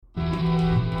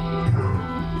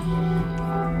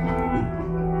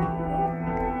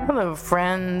Hello,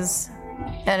 friends,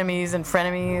 enemies, and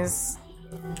frenemies.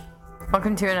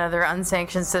 Welcome to another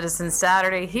Unsanctioned Citizen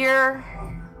Saturday here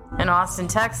in Austin,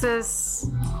 Texas.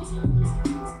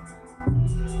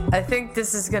 I think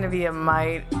this is going to be a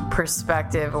mite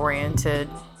perspective-oriented,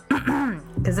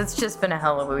 because it's just been a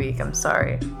hell of a week. I'm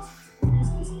sorry.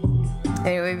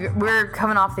 Anyway, we're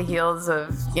coming off the heels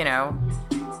of, a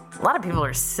lot of people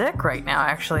are sick right now,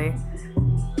 actually.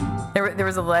 There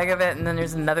was a leg of it, and then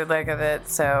there's another leg of it.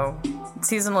 So,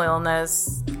 seasonal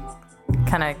illness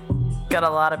kind of got a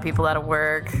lot of people out of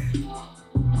work.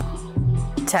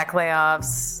 Tech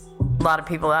layoffs, a lot of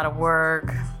people out of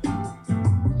work.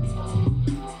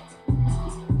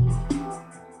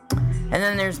 And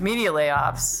then there's media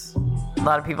layoffs, a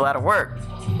lot of people out of work.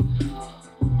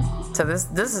 So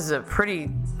this is a pretty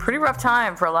rough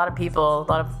time for a lot of people.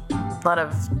 A lot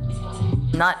of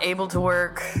not able to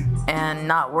work and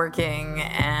not working,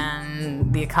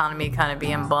 and the economy kind of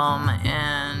being bum,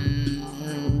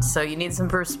 and so you need some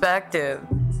perspective.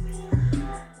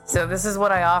 So this is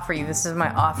what I offer you. This is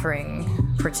my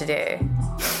offering for today.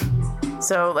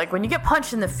 So like when you get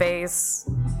punched in the face,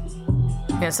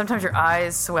 sometimes your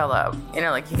eyes swell up.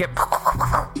 Like you get,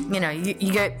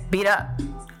 you get beat up,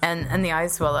 and the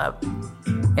eyes swell up,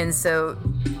 and so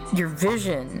your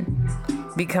vision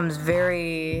becomes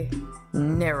very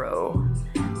narrow,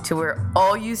 to where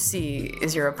all you see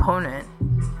is your opponent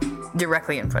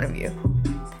directly in front of you.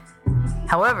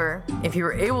 However, if you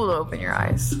were able to open your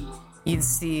eyes, you'd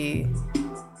see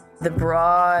the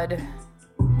broad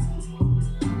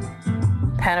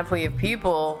panoply of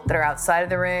people that are outside of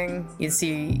the ring. You'd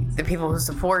see the people who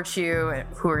support you,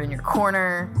 who are in your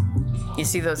corner. You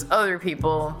see those other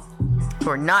people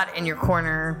who are not in your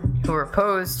corner, who are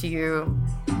opposed to you.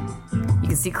 You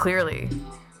can see clearly.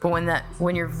 But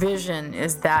when your vision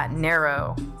is that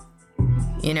narrow,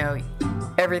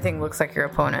 everything looks like your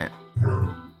opponent.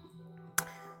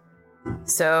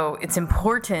 So it's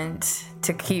important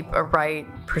to keep a right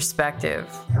perspective.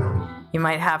 You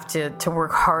might have to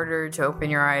work harder to open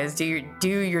your eyes, do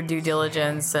your due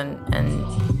diligence, and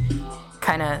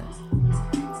kind of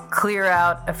clear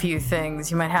out a few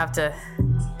things. You might have to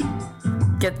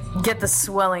get the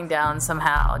swelling down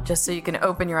somehow, just so you can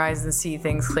open your eyes and see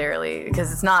things clearly,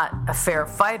 because it's not a fair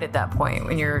fight at that point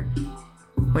when your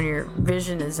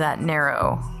vision is that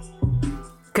narrow,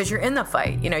 because you're in the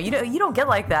fight. You don't get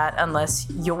like that unless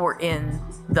you're in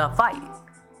the fight.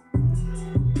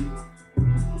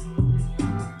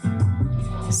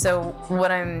 So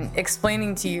what I'm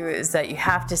explaining to you is that you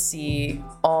have to see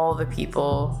all the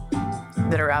people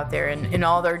that are out there, and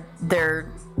all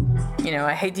their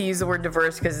I hate to use the word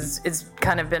diverse, because it's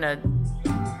kind of been a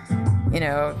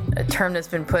term that's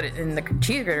been put in the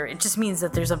cheese grater. It just means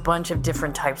that there's a bunch of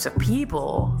different types of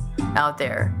people out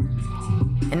there,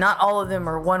 and not all of them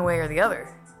are one way or the other.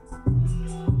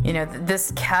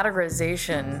 This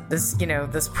categorization, this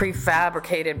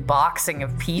prefabricated boxing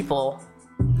of people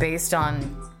based on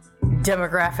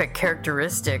demographic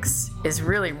characteristics is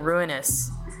really ruinous,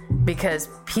 because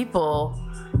people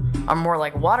are more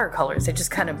like watercolors. They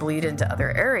just kind of bleed into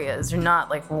other areas. They're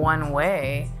not like one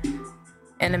way.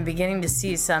 And I'm beginning to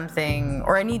see something,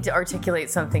 or I need to articulate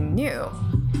something new,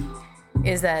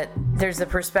 is that there's a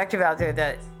perspective out there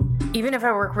that even if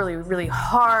I work really, really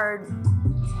hard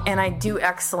and I do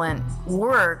excellent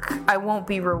work, I won't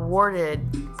be rewarded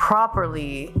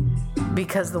properly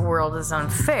because the world is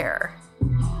unfair.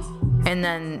 And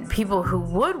then people who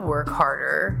would work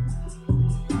harder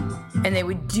and they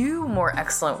would do more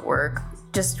excellent work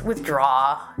just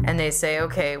withdraw, and they say,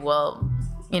 okay, well,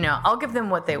 I'll give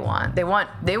them what they want. They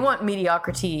want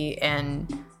mediocrity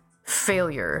and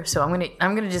failure, so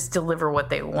I'm gonna just deliver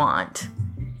what they want.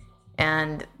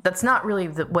 And that's not really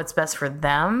what's best for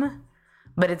them,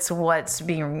 but it's what's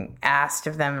being asked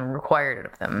of them and required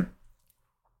of them.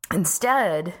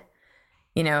 Instead,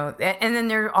 and then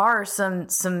there are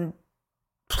some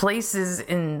places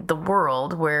in the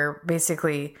world where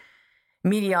basically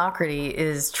mediocrity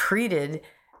is treated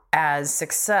as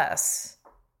success,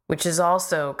 which is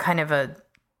also kind of a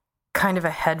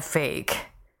head fake.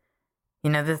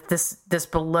 This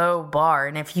below bar.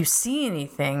 And if you see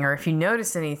anything, or if you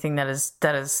notice anything that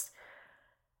is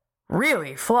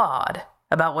really flawed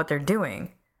about what they're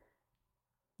doing,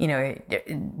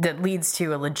 that leads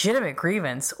to a legitimate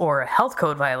grievance or a health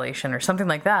code violation or something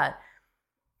like that,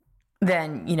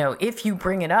 then, if you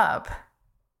bring it up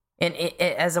and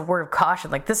as a word of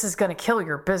caution, like, this is going to kill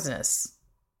your business.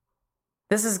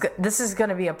 This is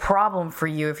going to be a problem for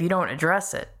you if you don't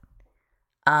address it.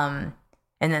 And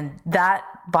then that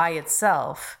by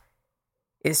itself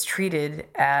is treated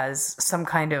as some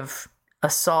kind of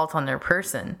assault on their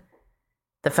person.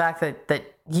 The fact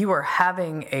that you are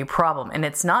having a problem, and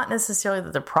it's not necessarily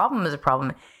that the problem is a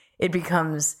problem, it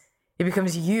becomes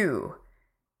you.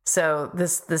 So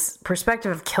this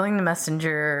perspective of killing the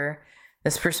messenger,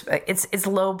 it's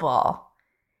low ball.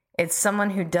 It's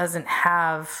someone who doesn't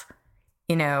have,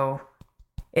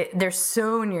 they're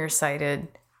so nearsighted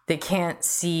they can't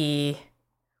see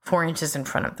 4 inches in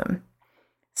front of them.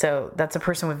 So that's a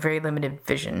person with very limited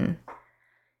vision.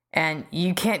 And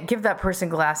you can't give that person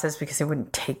glasses because they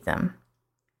wouldn't take them.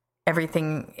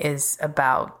 Everything is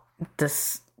about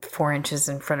this 4 inches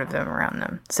in front of them, around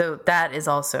them. So that is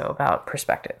also about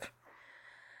perspective.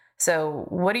 So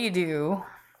what do you do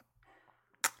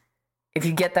if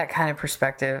you get that kind of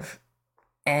perspective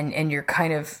and you're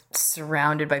kind of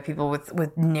surrounded by people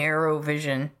with narrow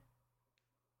vision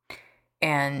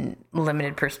and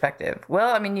limited perspective?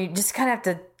 Well, I mean, you just kind of have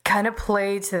to kind of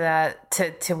play to that,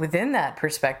 to within that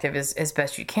perspective as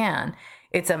best you can.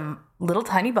 It's a little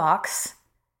tiny box,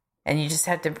 and you just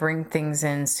have to bring things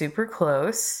in super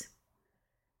close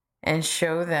and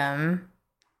show them,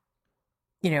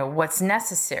 what's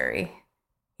necessary,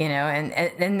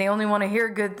 and they only want to hear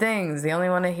good things. They only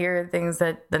want to hear things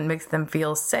that makes them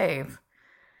feel safe.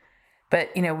 But,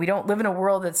 we don't live in a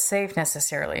world that's safe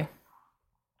necessarily.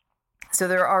 So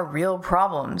there are real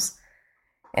problems.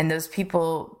 And those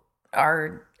people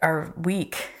are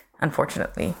weak,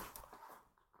 unfortunately.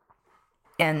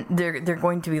 And they're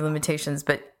going to be limitations.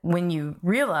 But when you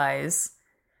realize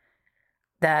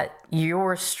that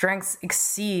your strengths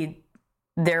exceed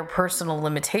their personal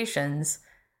limitations,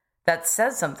 that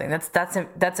says something.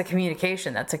 That's a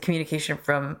communication. That's a communication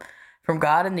from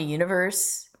God and the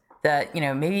universe that,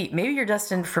 maybe you're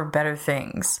destined for better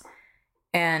things.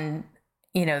 And,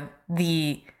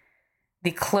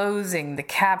 the closing, the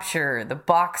capture, the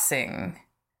boxing,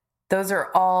 those are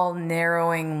all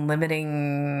narrowing,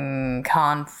 limiting,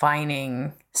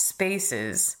 confining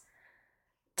spaces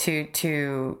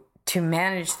to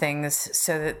manage things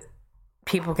so that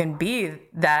people can be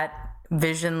that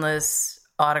visionless,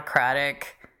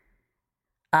 autocratic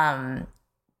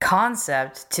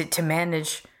concept to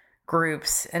manage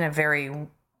groups in a very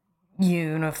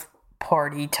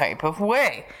uniparty type of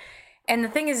way. And the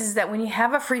thing is that when you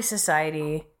have a free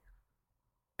society,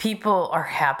 people are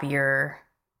happier.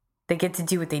 They get to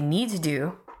do what they need to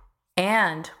do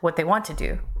and what they want to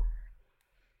do.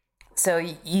 So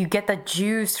you get the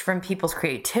juice from people's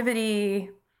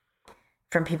creativity,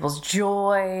 from people's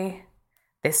joy.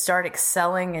 They start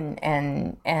excelling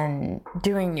and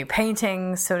doing new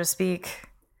paintings, so to speak.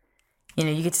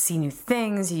 You get to see new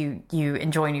things. You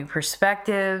enjoy new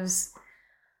perspectives.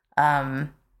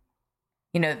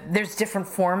 There's different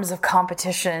forms of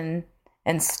competition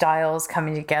and styles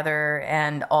coming together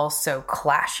and also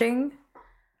clashing.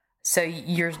 So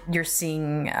you're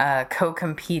seeing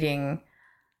co-competing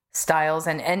styles.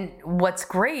 And what's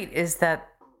great is that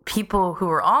people who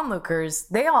are onlookers,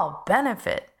 they all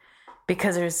benefit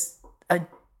because there's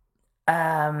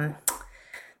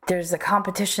a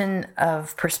competition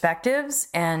of perspectives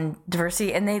and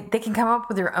diversity, and they can come up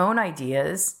with their own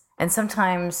ideas. And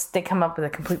sometimes they come up with a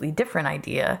completely different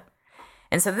idea.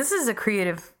 And so this is a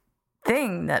creative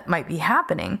thing that might be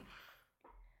happening.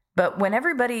 But when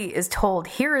everybody is told,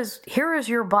 here is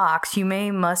your box, you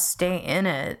must stay in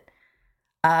it,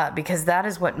 because that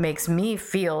is what makes me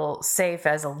feel safe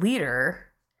as a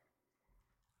leader.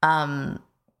 And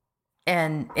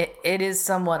it is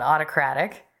somewhat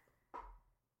autocratic.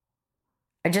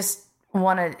 I just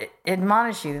want to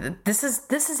admonish you that this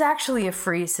is actually a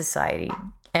free society.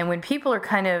 And when people are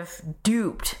kind of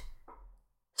duped,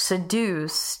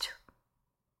 seduced,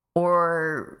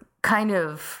 or kind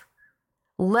of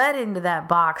led into that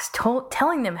box,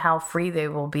 telling them how free they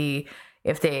will be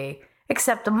if they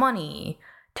accept the money,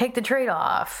 take the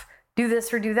trade-off, do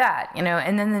this or do that,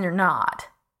 and then they're not.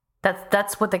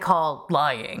 That's what they call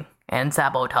lying and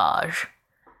sabotage.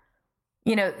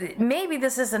 Maybe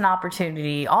this is an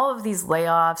opportunity. All of these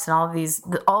layoffs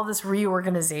and all this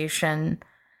reorganization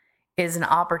is an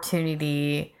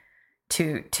opportunity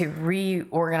to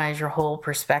reorganize your whole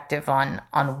perspective on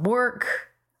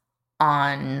work,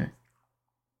 on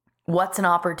what's an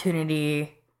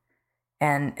opportunity,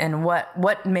 and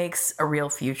what makes a real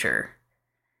future.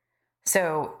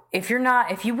 So if you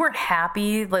weren't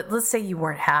happy, let's say you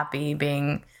weren't happy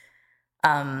being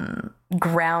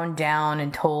ground down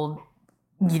and told,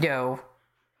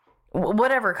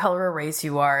 whatever color or race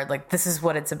you are, like, this is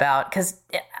what it's about. Because,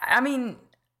 I mean,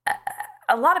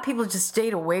 a lot of people just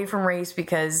stayed away from race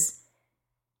because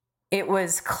it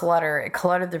was clutter. It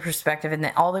cluttered the perspective, and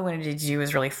then all they wanted to do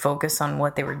was really focus on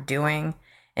what they were doing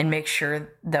and make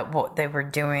sure that what they were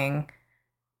doing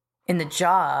in the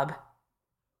job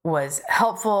was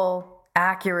helpful,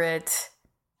 accurate,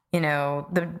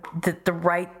 the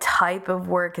right type of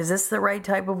work. Is this the right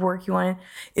type of work you wanted?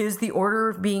 Is the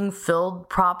order being filled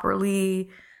properly?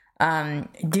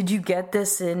 Did you get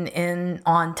this in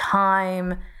on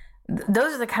time?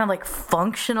 Those are the kind of like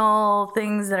functional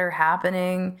things that are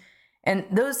happening. And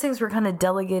those things were kind of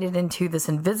delegated into this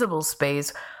invisible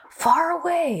space far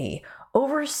away,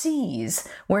 overseas,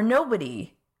 where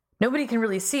nobody can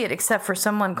really see it except for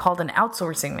someone called an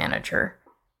outsourcing manager.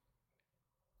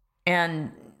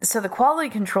 And so the quality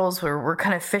controls were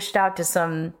kind of fished out to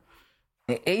some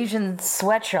Asian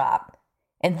sweatshop.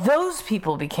 And those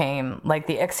people became like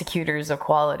the executors of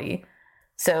quality.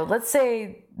 So let's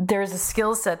say there's a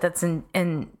skill set that's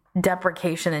in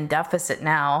deprecation and deficit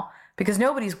now, because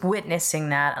nobody's witnessing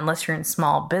that unless you're in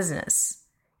small business.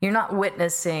 You're not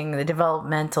witnessing the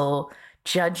developmental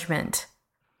judgment.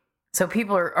 So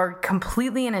people are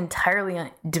completely and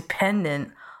entirely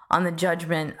dependent on the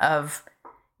judgment of,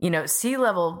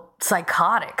 C-level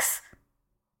psychotics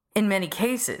in many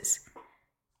cases.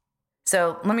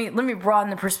 So let me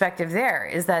broaden the perspective there,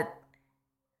 is that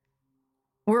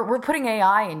we're putting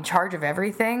AI in charge of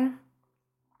everything,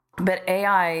 but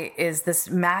AI is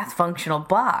this math functional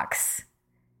box.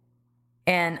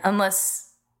 And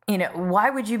unless, why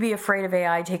would you be afraid of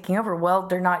AI taking over? Well,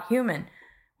 they're not human.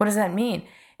 What does that mean?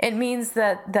 It means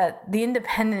that the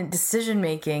independent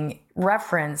decision-making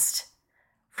referenced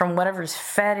from whatever's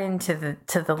fed into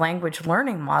the language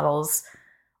learning models,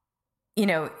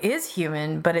 is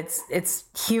human, but it's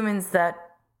humans that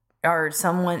are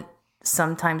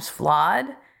sometimes flawed.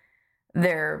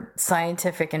 They're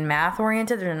scientific and math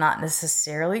oriented. They're not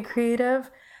necessarily creative.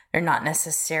 They're not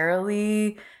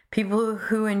necessarily people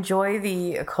who enjoy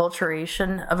the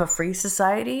acculturation of a free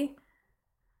society.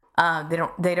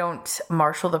 They don't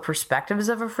marshal the perspectives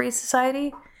of a free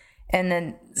society. And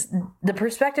then the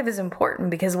perspective is important,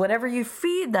 because whatever you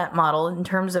feed that model in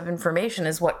terms of information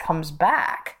is what comes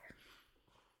back.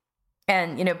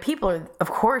 And, people are, of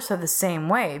course, are the same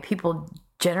way. People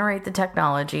generate the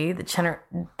technology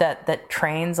that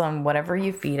trains on whatever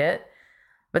you feed it.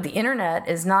 But the internet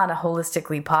is not a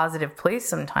holistically positive place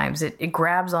sometimes. It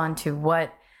grabs onto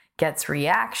what gets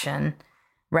reaction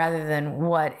rather than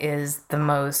what is the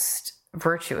most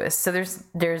virtuous. So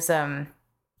there's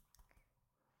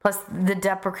plus the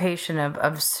deprecation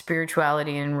of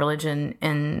spirituality and religion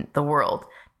in the world.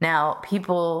 Now,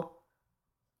 people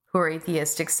who are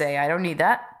atheistic say, I don't need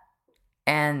that,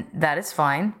 and that is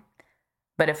fine.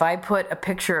 But if I put a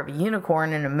picture of a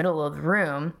unicorn in the middle of the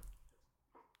room,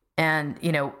 and,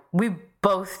 we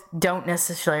both don't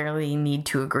necessarily need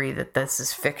to agree that this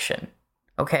is fiction,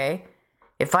 okay?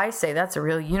 If I say that's a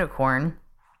real unicorn,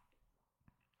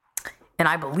 and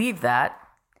I believe that,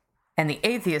 and the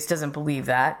atheist doesn't believe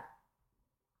that,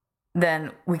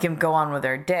 then we can go on with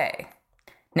our day.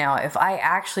 Now, if I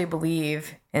actually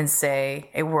believe in,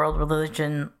 say, a world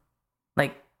religion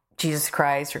like Jesus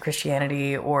Christ or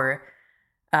Christianity or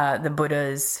the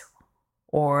Buddhas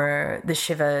or the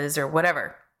Shivas or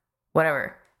whatever,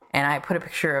 and I put a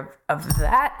picture of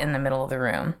that in the middle of the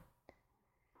room,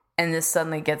 and this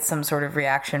suddenly gets some sort of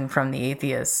reaction from the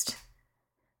atheist,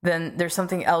 then there's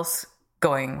something else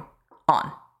going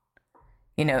on.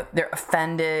 They're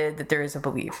offended that there is a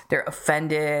belief. They're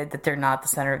offended that they're not the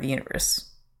center of the universe.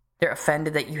 They're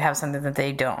offended that you have something that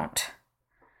they don't.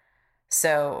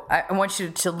 So I want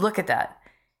you to look at that.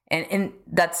 And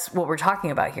that's what we're talking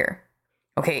about here.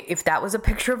 Okay, if that was a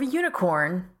picture of a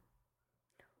unicorn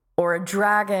or a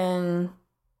dragon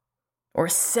or a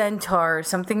centaur or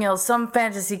something else, some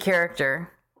fantasy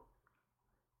character,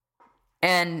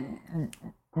 and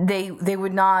they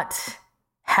would not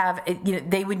have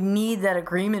it, they would need that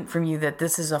agreement from you that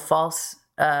this is a false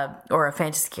or a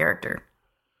fantasy character.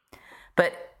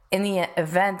 But in the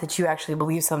event that you actually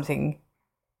believe something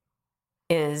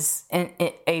is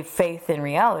a faith in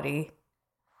reality,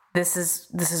 this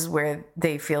is where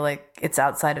they feel like it's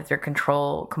outside of their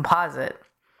control composite.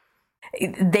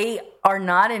 They are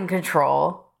not in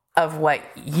control of what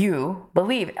you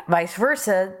believe. Vice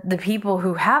versa, the people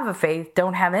who have a faith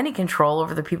don't have any control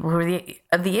over the people who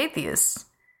are the atheists.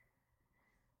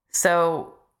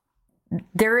 So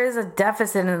there is a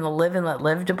deficit in the live and let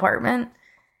live department.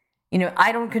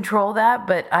 I don't control that,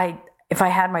 but if I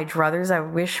had my druthers, I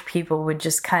wish people would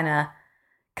just kind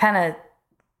of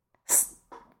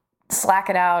slack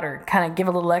it out, or kind of give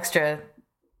a little extra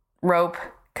rope,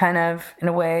 kind of in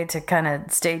a way to kind of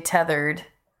stay tethered.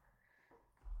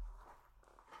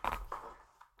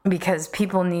 Because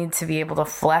people need to be able to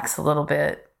flex a little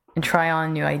bit and try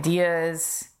on new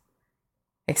ideas,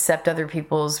 accept other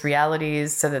people's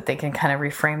realities so that they can kind of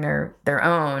reframe their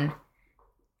own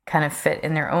kind of fit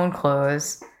in their own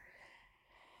clothes,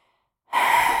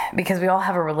 because we all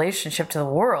have a relationship to the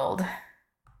world.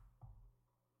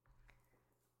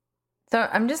 So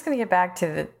I'm just going to get back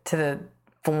to the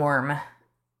form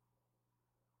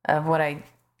of what I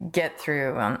get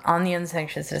through on the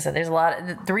Unsanctioned Citizen. There's a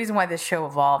lot. The reason why this show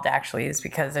evolved actually is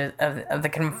because of the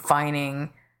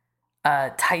confining,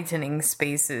 tightening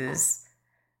spaces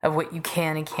of what you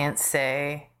can and can't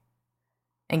say,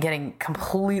 and getting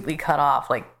completely cut off.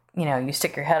 Like, you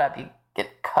stick your head up, you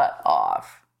get cut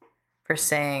off for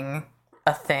saying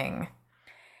a thing.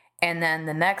 And then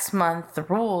the next month, the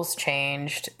rules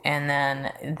changed, and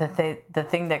then the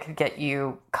thing that could get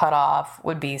you cut off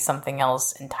would be something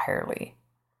else entirely.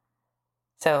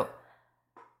 So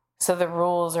the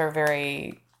rules are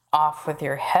very off with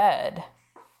your head.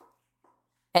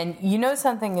 And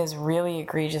something is really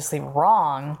egregiously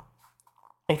wrong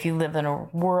if you live in a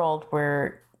world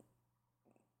where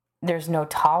there's no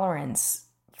tolerance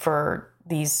for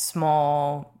these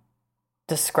small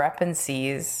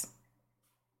discrepancies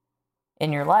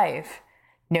in your life.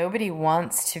 Nobody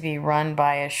wants to be run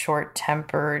by a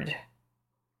short-tempered,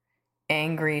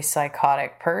 angry,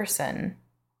 psychotic person.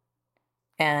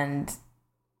 And,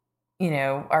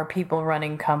 are people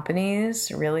running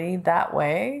companies really that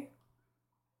way?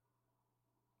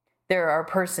 There are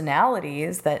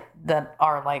personalities that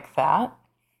are like that.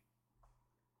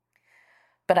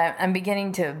 But I'm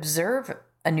beginning to observe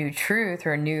a new truth,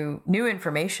 or new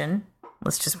information.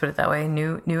 Let's just put it that way.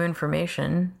 New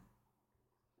information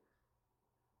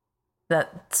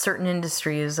that certain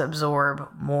industries absorb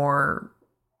more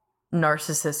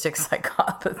narcissistic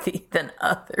psychopathy than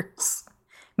others.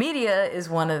 Media is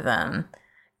one of them.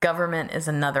 Government is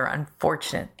another,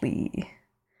 unfortunately.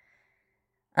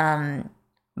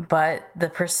 But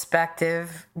that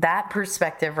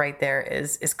perspective right there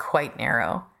is quite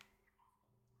narrow.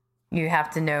 You have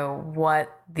to know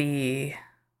what the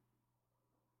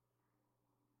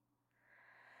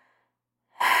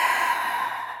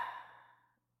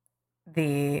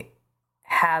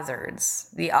hazards,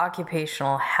 the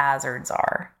occupational hazards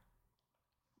are.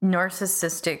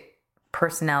 Narcissistic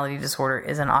personality disorder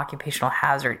is an occupational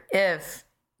hazard if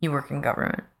you work in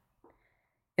government.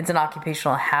 It's an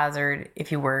occupational hazard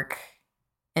if you work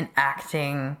in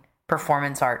acting,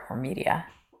 performance art, or media.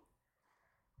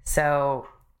 So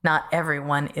not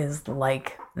everyone is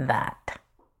like that.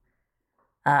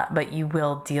 But you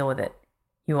will deal with it.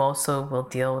 You also will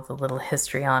deal with a little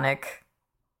histrionic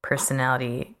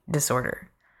personality disorder.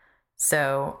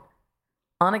 So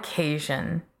on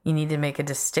occasion, you need to make a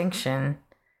distinction,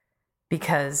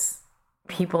 because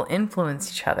people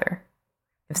influence each other.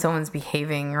 If someone's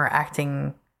behaving or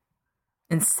acting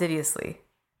insidiously,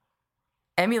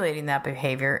 emulating that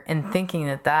behavior and thinking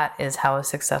that is how a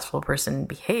successful person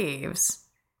behaves,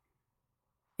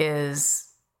 is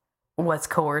what's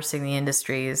coercing the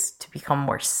industries to become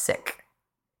more sick,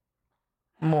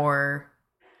 more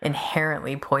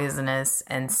inherently poisonous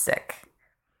and sick.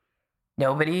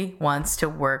 Nobody wants to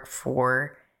work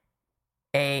for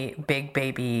a big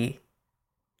baby,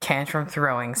 tantrum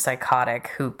throwing psychotic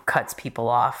who cuts people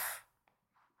off,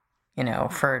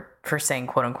 for saying,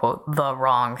 quote unquote, the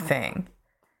wrong thing.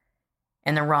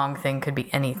 And the wrong thing could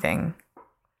be anything.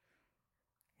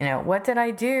 What did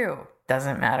I do?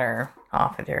 Doesn't matter,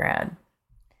 off with your head.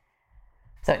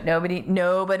 So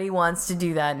nobody wants to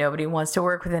do that. Nobody wants to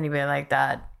work with anybody like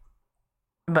that.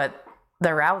 But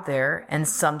they're out there, and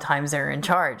sometimes they're in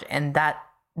charge. And that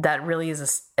really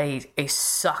is a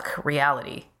suck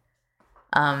reality.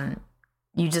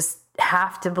 You just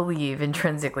have to believe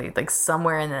intrinsically, like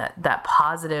somewhere in that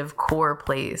positive core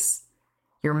place,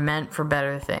 you're meant for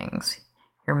better things.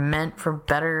 You're meant for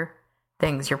better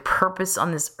things. Your purpose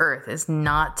on this earth is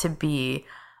not to be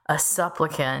a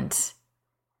supplicant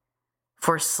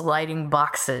for sliding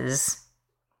boxes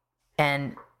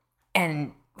and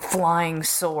flying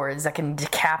swords that can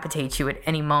decapitate you at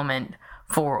any moment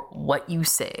for what you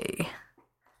say.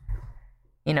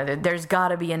 There's got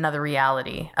to be another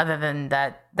reality other than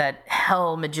that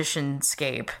hell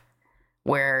magicianscape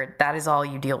where that is all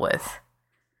you deal with.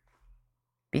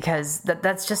 Because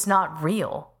that's just not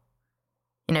real.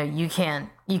 You can't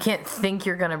think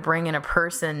you're going to bring in a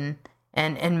person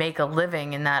and make a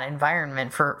living in that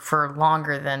environment for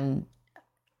longer than,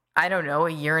 I don't know,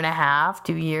 a year and a half,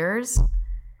 2 years.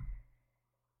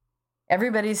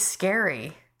 Everybody's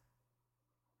scary.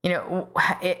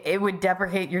 It would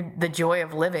deprecate the joy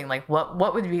of living. Like,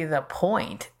 what would be the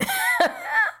point?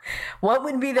 What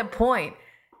would be the point?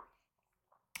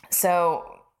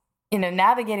 So,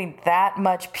 navigating that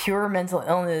much pure mental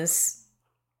illness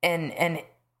and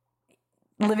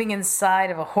living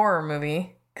inside of a horror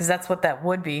movie because that's what that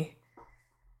would be.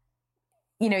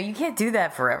 You know, you can't do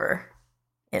that forever.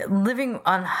 Living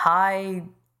on high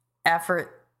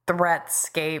effort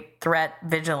threat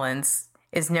vigilance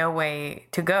is no way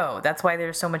to go. That's why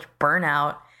there's so much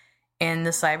burnout in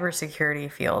the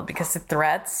cybersecurity field, because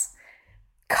the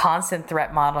constant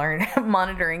threat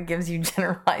monitoring gives you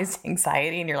generalized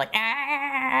anxiety, and you're like,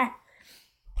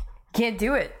 can't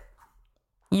do it.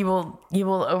 You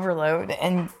will overload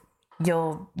and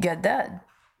you'll get dead.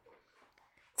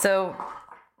 So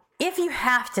if you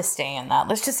have to stay in that,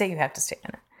 let's just say you have to stay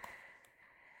in it,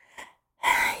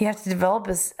 you have to develop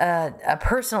a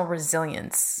personal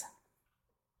resilience.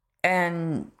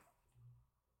 And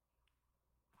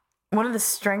one of the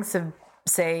strengths of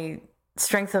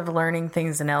learning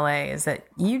things in LA is that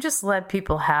you just let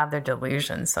people have their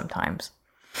delusions sometimes.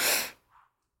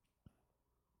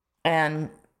 And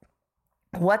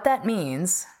what that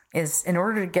means is, in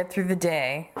order to get through the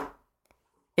day,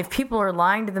 if people are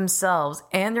lying to themselves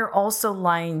and they're also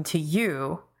lying to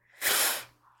you,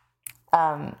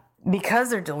 because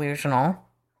they're delusional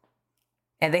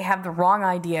and they have the wrong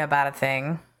idea about a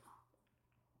thing,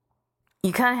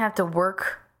 you kind of have to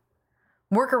work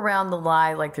around the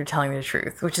lie like they're telling the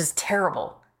truth, which is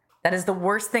terrible. That is the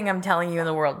worst thing I'm telling you in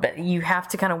the world, but you have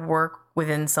to kind of work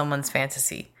within someone's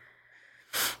fantasy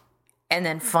and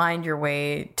then find your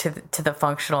way to the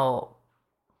functional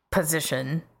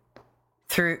position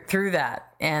through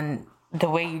that. And the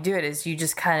way you do it is you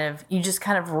just kind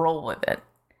of roll with it.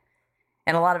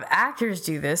 And a lot of actors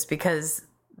do this because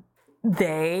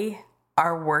they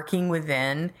are working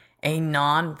within a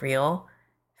non-real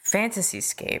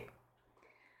fantasy-scape.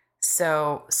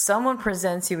 So someone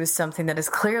presents you with something that is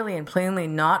clearly and plainly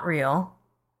not real,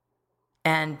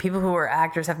 and people who are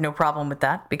actors have no problem with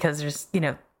that because there's,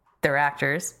 they're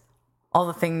actors. All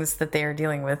the things that they are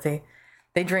dealing with,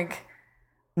 they drink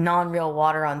non-real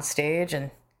water on stage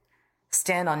and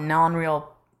stand on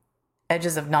non-real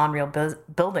edges of non-real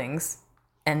buildings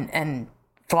and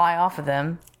fly off of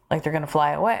them like they're going to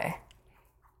fly away,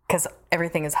 because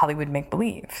everything is Hollywood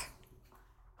make-believe.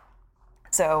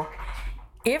 So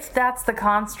if that's the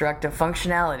construct of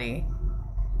functionality,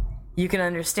 you can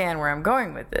understand where I'm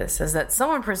going with this, is that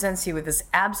someone presents you with this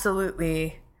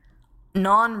absolutely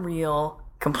non-real,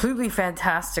 completely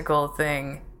fantastical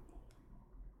thing,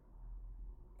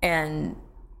 and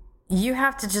you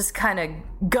have to just kind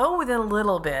of go with it a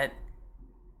little bit,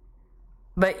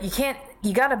 but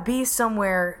you gotta be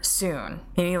somewhere soon.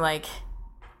 I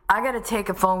gotta take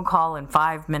a phone call in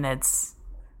 5 minutes.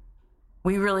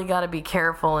 We really gotta be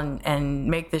careful and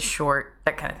make this short,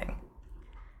 that kind of thing.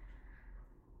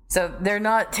 So they're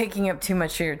not taking up too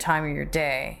much of your time or your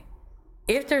day.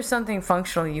 If there's something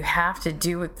functional you have to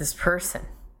do with this person,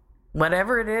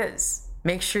 whatever it is,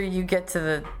 make sure you get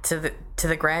to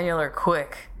the granular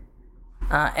quick,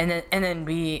 and then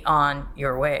be on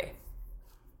your way.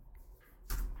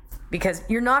 Because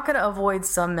you're not going to avoid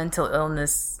some mental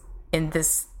illness in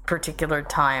this particular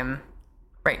time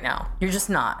right now. You're just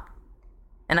not.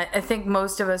 And I think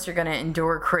most of us are going to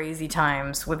endure crazy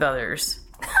times with others.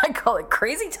 I call it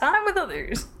crazy time with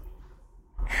others.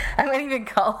 I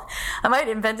might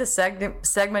invent a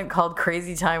segment called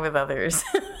Crazy Time with Others.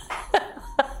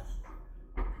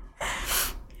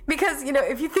 Because,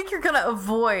 if you think you're going to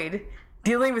avoid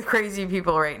dealing with crazy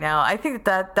people right now, I think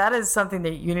that is something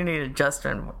that you need to adjust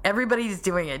on. Everybody's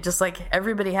doing it, just like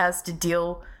everybody has to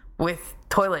deal with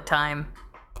toilet time.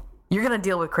 You're going to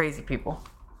deal with crazy people.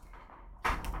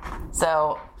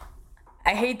 So,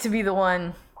 I hate to be the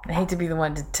one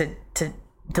to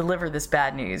deliver this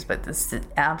bad news, but this is the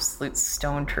absolute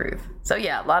stone truth. So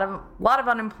yeah, a lot of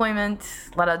unemployment,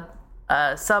 a lot of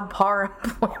subpar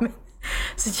employment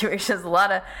situations, a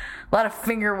lot of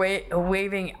finger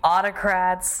waving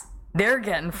autocrats. They're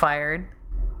getting fired.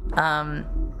 And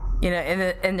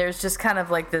there's just kind of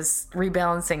like this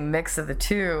rebalancing mix of the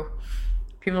two.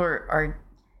 People are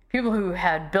people who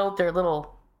had built their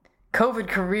little COVID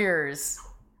careers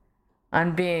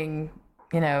on being,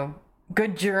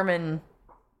 good German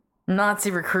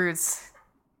Nazi recruits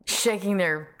shaking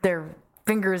their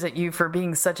fingers at you for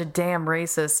being such a damn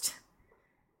racist,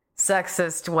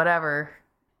 sexist, whatever.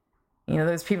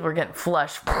 Those people are getting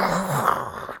flushed.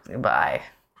 Goodbye.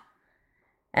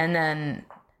 And then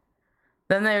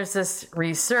there's this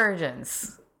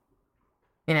resurgence,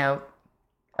 of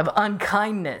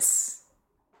unkindness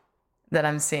that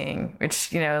I'm seeing,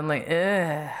 which, I'm like,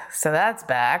 ugh, so that's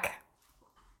back.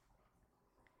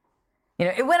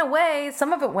 It went away.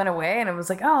 Some of it went away, and it was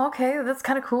like, oh, okay, that's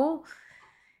kind of cool.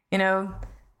 And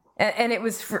it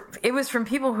was from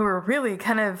people who were really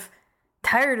kind of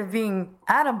tired of being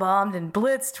atom bombed and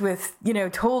blitzed with,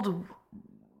 told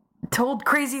told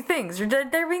crazy things.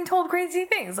 They're being told crazy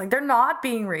things. Like, they're not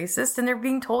being racist, and they're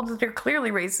being told that they're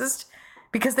clearly racist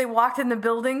because they walked in the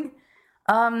building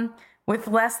with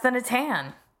less than a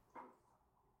tan.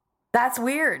 That's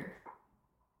weird.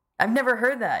 I've never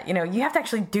heard that. You know, you have to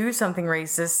actually do something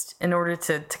racist in order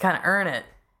to kind of earn it.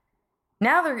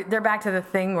 Now they're back to the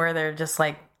thing where they're just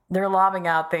like, they're lobbing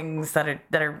out things that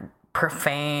are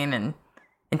profane and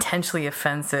intentionally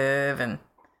offensive and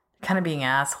kind of being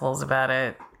assholes about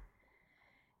it.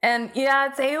 And yeah,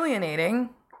 it's alienating,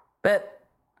 but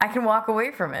I can walk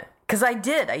away from it. Because I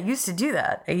used to do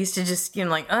that. I used to just, you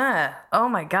know, like, oh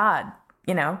my God,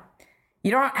 you know. You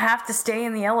don't have to stay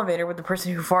in the elevator with the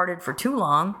person who farted for too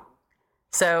long.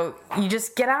 So you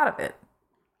just get out of it.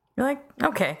 You're like,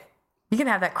 okay, you can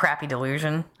have that crappy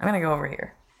delusion. I'm going to go over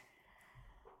here.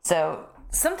 So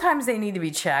sometimes they need to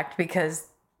be checked because,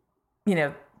 you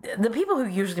know, the people who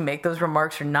usually make those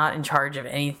remarks are not in charge of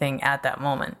anything at that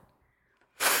moment.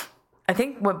 I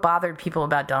think what bothered people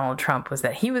about Donald Trump was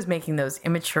that he was making those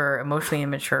immature, emotionally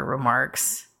immature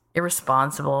remarks,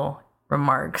 irresponsible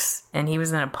remarks, and he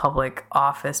was in a public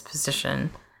office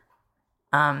position.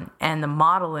 And the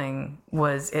modeling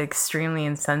was extremely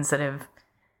insensitive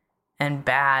and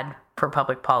bad for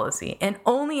public policy. And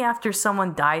only after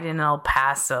someone died in El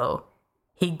Paso,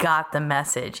 he got the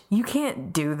message. You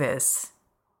can't do this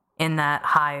in that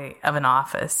high of an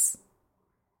office.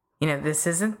 You know, this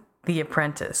isn't The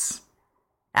Apprentice.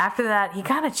 After that, he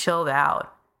kind of chilled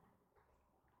out.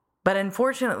 But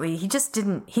unfortunately, he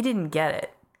didn't get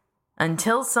it.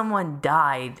 Until someone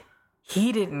died,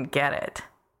 he didn't get it.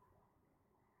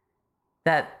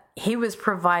 That he was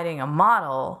providing a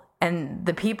model, and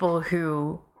the people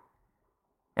who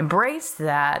embraced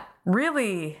that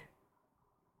really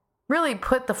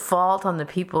put the fault on the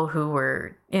people who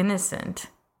were innocent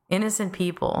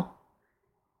people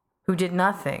who did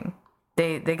nothing.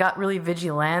 They got really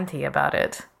vigilante about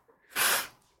it.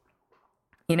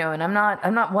 You know, and I'm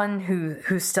not one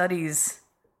who studies.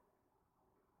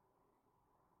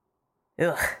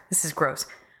 Ugh, this is gross.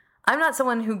 I'm not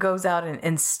someone who goes out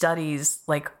and studies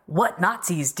like what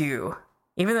Nazis do,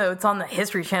 even though it's on the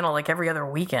History Channel like every other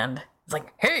weekend. It's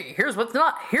like, hey, here's what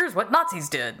Nazis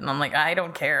did, and I'm like, I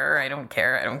don't care.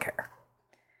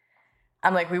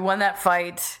 I'm like, we won that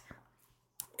fight.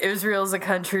 Israel's a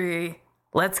country.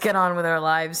 Let's get on with our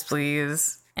lives,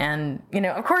 please. And, you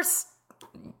know, of course,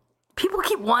 people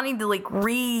keep wanting to, like,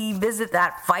 revisit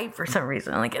that fight for some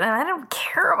reason. Like, and I don't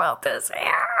care about this.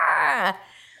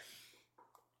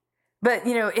 But,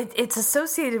 you know, it's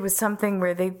associated with something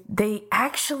where they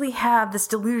actually have this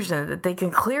delusion that they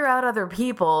can clear out other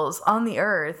peoples on the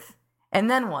earth, and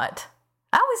then what?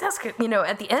 I always ask, you know,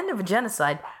 at the end of a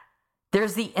genocide,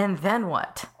 there's the and then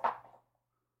what?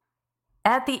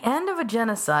 At the end of a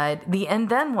genocide, the and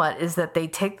then what is that they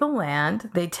take the land,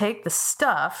 they take the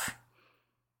stuff,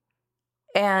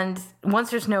 and once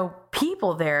there's no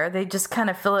people there, they just kind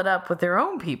of fill it up with their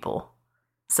own people,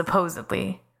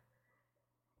 supposedly.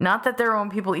 Not that their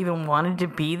own people even wanted to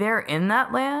be there in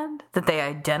that land, that they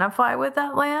identify with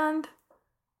that land.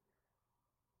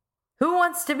 Who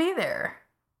wants to be there?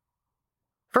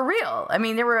 For real. I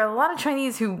mean, there were a lot of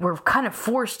Chinese who were kind of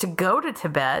forced to go to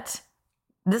Tibet.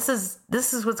 This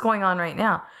is what's going on right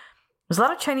now. There's a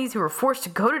lot of Chinese who were forced to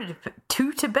go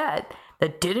to Tibet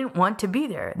that didn't want to be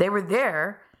there. They were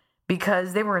there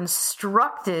because they were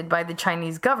instructed by the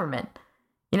Chinese government.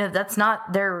 You know, that's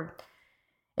not their...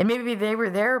 And maybe they were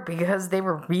there because they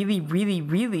were really, really,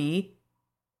 really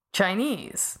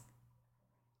Chinese.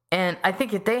 And I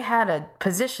think if they had a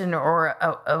position or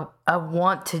a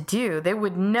want to do, they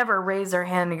would never raise their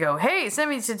hand and go, hey,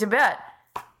 send me to Tibet.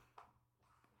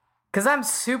 Because I'm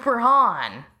super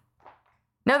Han.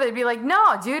 No, they'd be like,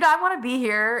 no, dude, I want to be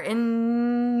here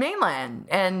in mainland.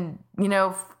 And, you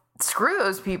know, screw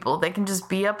those people. They can just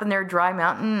be up in their dry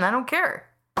mountain. I don't care.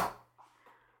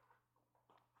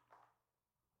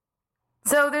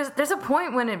 So there's a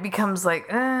point when it becomes like,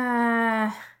 you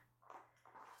know,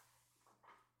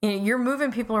 you're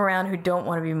moving people around who don't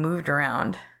want to be moved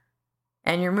around.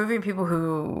 And you're moving people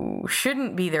who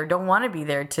shouldn't be there, don't want to be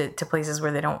there to places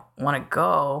where they don't want to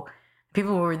go.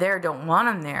 People who are there don't want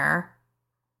them there.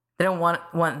 They don't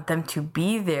want them to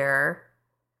be there.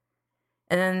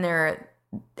 And then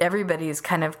everybody is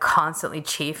kind of constantly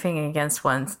chafing against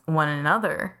one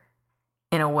another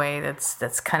in a way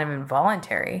that's kind of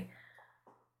involuntary.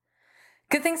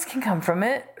 Good things can come from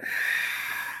it.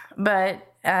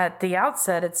 But at the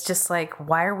outset, it's just like,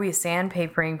 why are we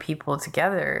sandpapering people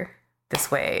together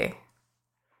this way?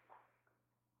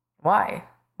 Why?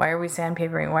 Why are we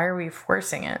sandpapering? Why are we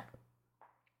forcing it?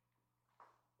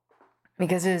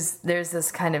 Because there's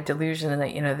this kind of delusion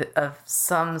that, of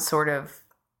some sort of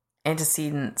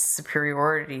antecedent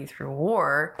superiority through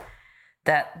war,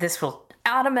 that this will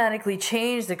automatically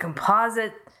change the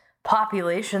composite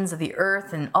populations of the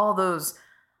earth and all those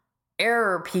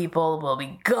error people will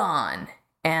be gone.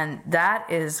 And that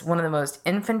is one of the most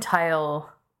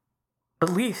infantile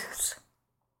beliefs,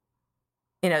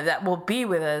 that will be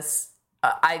with us,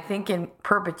 I think, in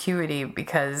perpetuity,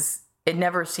 because it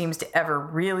never seems to ever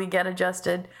really get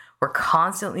adjusted. We're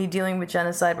constantly dealing with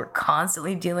genocide. We're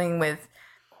constantly dealing with,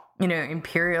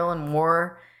 imperial and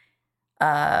war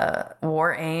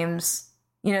aims.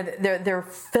 They're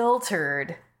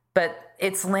filtered, but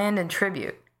it's land and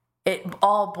tribute. It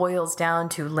all boils down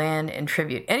to land and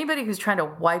tribute. Anybody who's trying to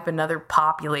wipe another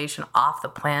population off the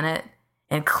planet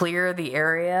and clear the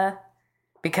area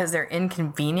because they're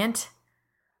inconvenient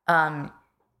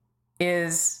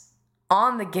is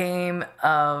on the game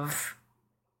of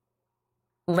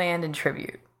land and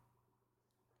tribute.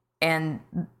 And,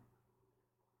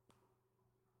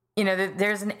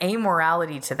 there's an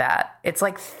amorality to that. It's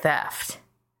like theft.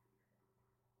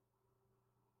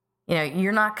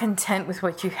 You're not content with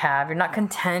what you have. You're not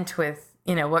content with,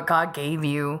 what God gave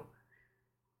you.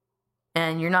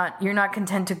 And you're not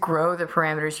content to grow the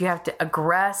parameters. You have to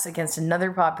aggress against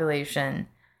another population,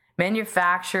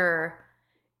 manufacture,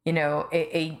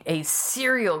 a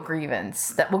serial grievance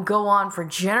that will go on for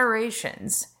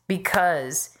generations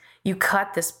because you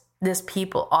cut this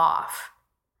people off.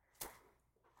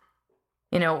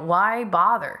 Why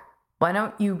bother? Why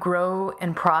don't you grow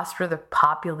and prosper the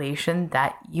population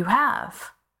that you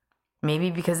have? Maybe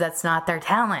because that's not their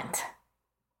talent.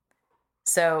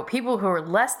 So people who are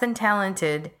less than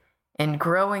talented in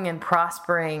growing and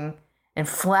prospering and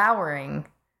flowering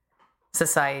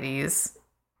societies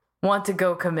want to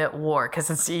go commit war because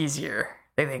it's easier.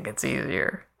 They think it's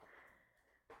easier.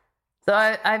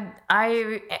 So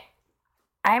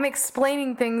I'm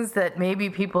explaining things that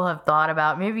maybe people have thought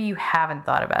about. Maybe you haven't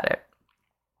thought about it.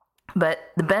 But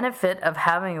the benefit of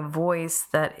having a voice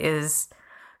that is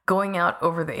going out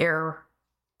over the air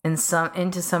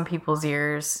into some people's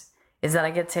ears is that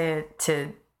I get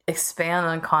to expand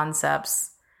on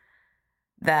concepts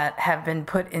that have been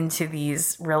put into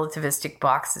these relativistic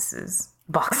boxes.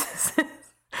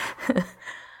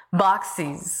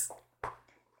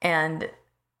 And,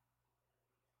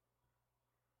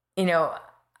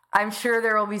 I'm sure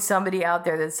there will be somebody out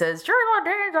there that says, Journal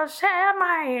is a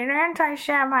Semite and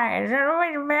anti-Semite.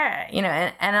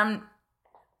 And I'm,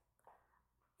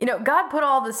 God put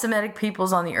all the Semitic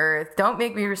peoples on the earth. Don't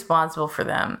make me responsible for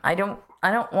them. I don't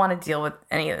want to deal with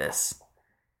any of this.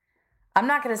 I'm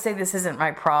not going to say this isn't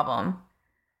my problem,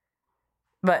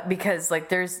 but because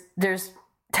there's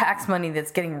tax money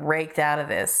that's getting raked out of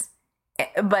this.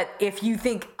 But if you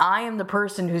think I am the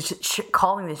person who's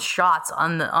calling the shots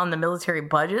on the military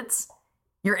budgets,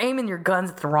 you're aiming your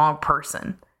guns at the wrong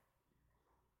person.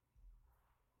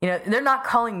 They're not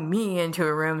calling me into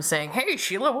a room saying, "Hey,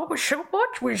 Sheila, what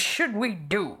should we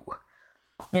do?"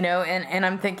 And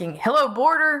I'm thinking, "Hello,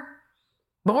 border,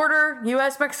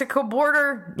 U.S.-Mexico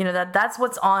border." That's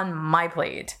what's on my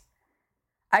plate.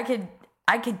 I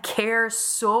could care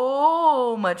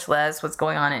so much less what's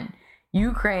going on in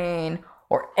Ukraine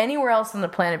or anywhere else on the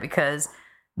planet because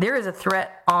there is a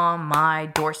threat on my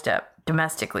doorstep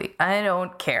domestically. I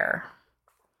don't care.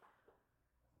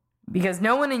 Because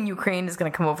no one in Ukraine is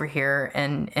going to come over here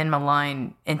and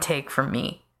malign and take from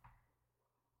me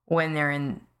when they're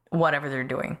in whatever they're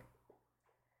doing.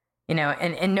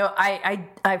 And no,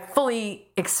 I fully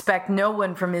expect no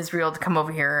one from Israel to come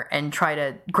over here and try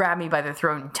to grab me by the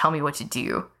throat and tell me what to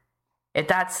do. If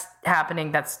that's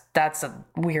happening, that's a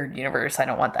weird universe. I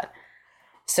don't want that.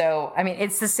 So,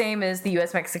 it's the same as the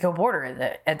U.S.-Mexico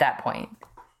border at that point.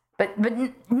 But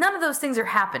none of those things are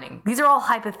happening. These are all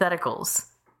hypotheticals.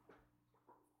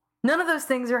 None of those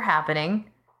things are happening.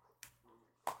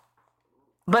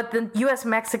 But the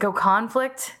U.S.-Mexico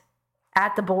conflict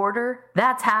at the border,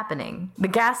 that's happening. The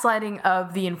gaslighting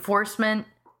of the enforcement,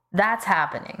 that's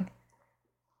happening.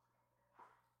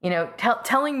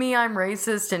 Telling me I'm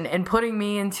racist and putting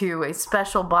me into a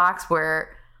special box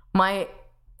where my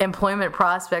employment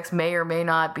prospects may or may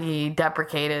not be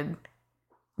deprecated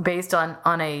based on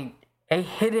a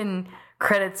hidden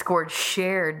credit score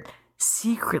shared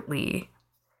secretly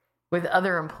with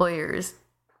other employers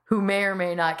who may or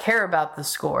may not care about the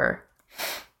score.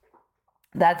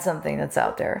 That's something that's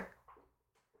out there.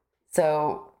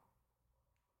 So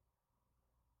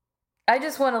I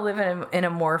just want to live in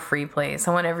a more free place.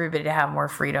 I want everybody to have more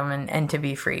freedom and to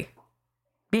be free.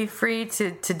 Be free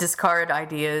to discard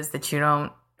ideas that you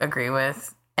don't agree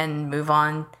with and move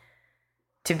on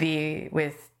to be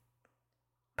with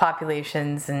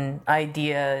populations and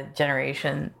idea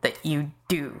generation that you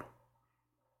do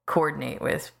coordinate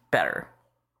with better.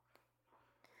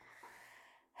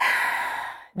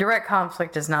 Direct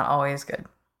conflict is not always good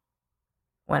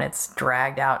when it's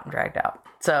dragged out and dragged out.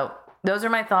 So those are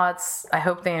my thoughts. I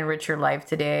hope they enrich your life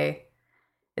today.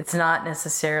 It's not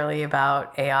necessarily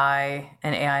about AI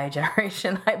and AI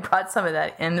generation. I brought some of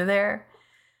that into there.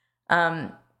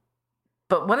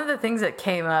 But one of the things that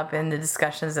came up in the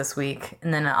discussions this week,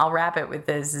 and then I'll wrap it with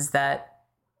this, is that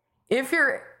if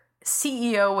your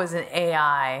CEO was an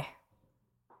AI,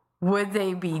 would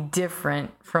they be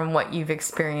different from what you've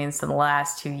experienced in the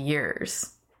last 2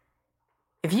 years?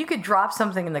 If you could drop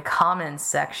something in the comments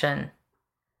section,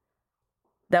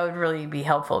 that would really be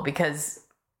helpful, because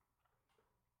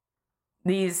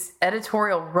these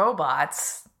editorial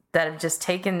robots that have just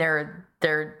taken their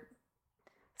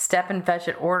step and fetch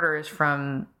it orders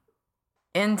from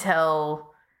Intel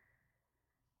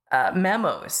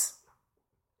memos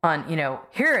on,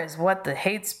 here is what the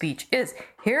hate speech is.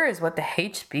 Here is what the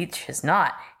hate speech is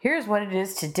not. Here's what it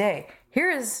is today.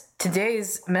 Here is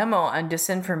today's memo on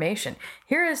disinformation.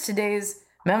 Here is today's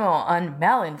memo on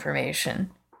malinformation.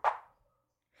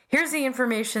 Here's the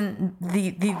information,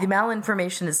 the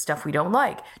malinformation is stuff we don't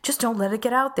like. Just don't let it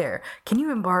get out there. Can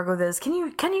you embargo this? Can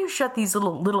you shut these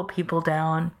little people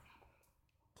down?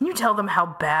 Can you tell them how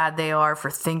bad they are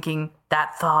for thinking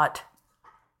that thought?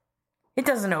 It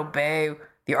doesn't obey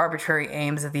the arbitrary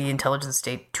aims of the intelligence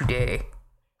state today.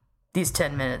 These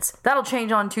 10 minutes. That'll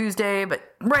change on Tuesday, but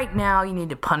right now you need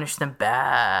to punish them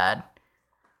bad.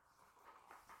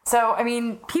 So,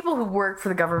 people who work for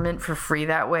the government for free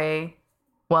that way,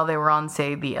 while they were on,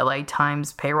 say, the LA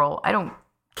Times payroll, I don't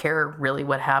care really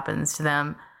what happens to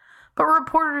them. But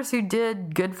reporters who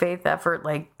did good faith effort,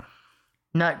 like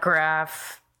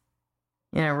Nutgraph,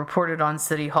 reported on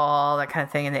City Hall, that kind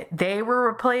of thing, and they were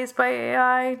replaced by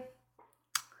AI,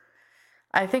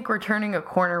 I think we're turning a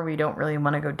corner we don't really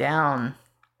want to go down,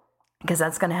 because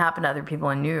that's going to happen to other people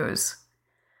in news.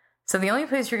 So the only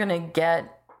place you're going to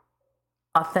get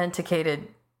authenticated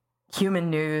human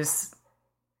news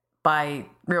by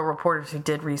real reporters who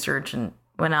did research and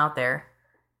went out there.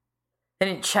 They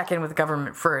didn't check in with the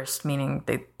government first, meaning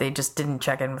they just didn't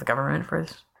check in with the government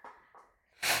first.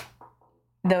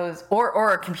 Those,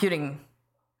 or a computing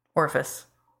orifice.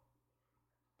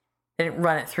 They didn't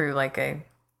run it through like an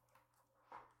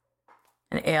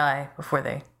AI before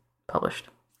they published.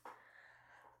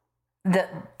 The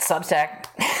Substack,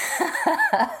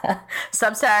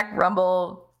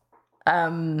 Rumble,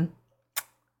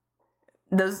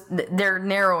 they're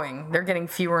narrowing. They're getting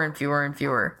fewer and fewer and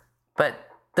fewer. But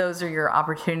those are your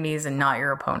opportunities and not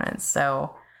your opponents.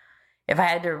 So if I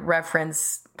had to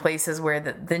reference places where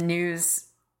the news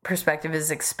perspective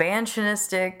is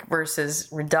expansionistic versus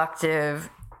reductive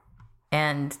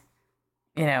and,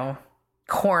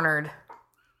 cornered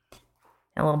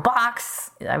in a little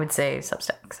box, I would say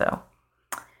Substack. So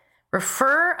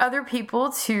refer other people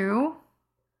to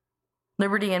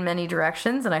Liberty in Many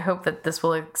Directions, and I hope that this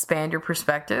will expand your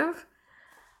perspective.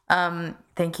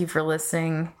 Thank you for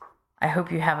listening. I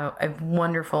hope you have a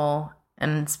wonderful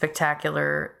and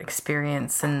spectacular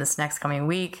experience in this next coming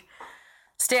week.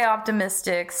 Stay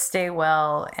optimistic, stay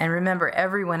well, and remember,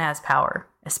 everyone has power,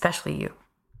 especially you.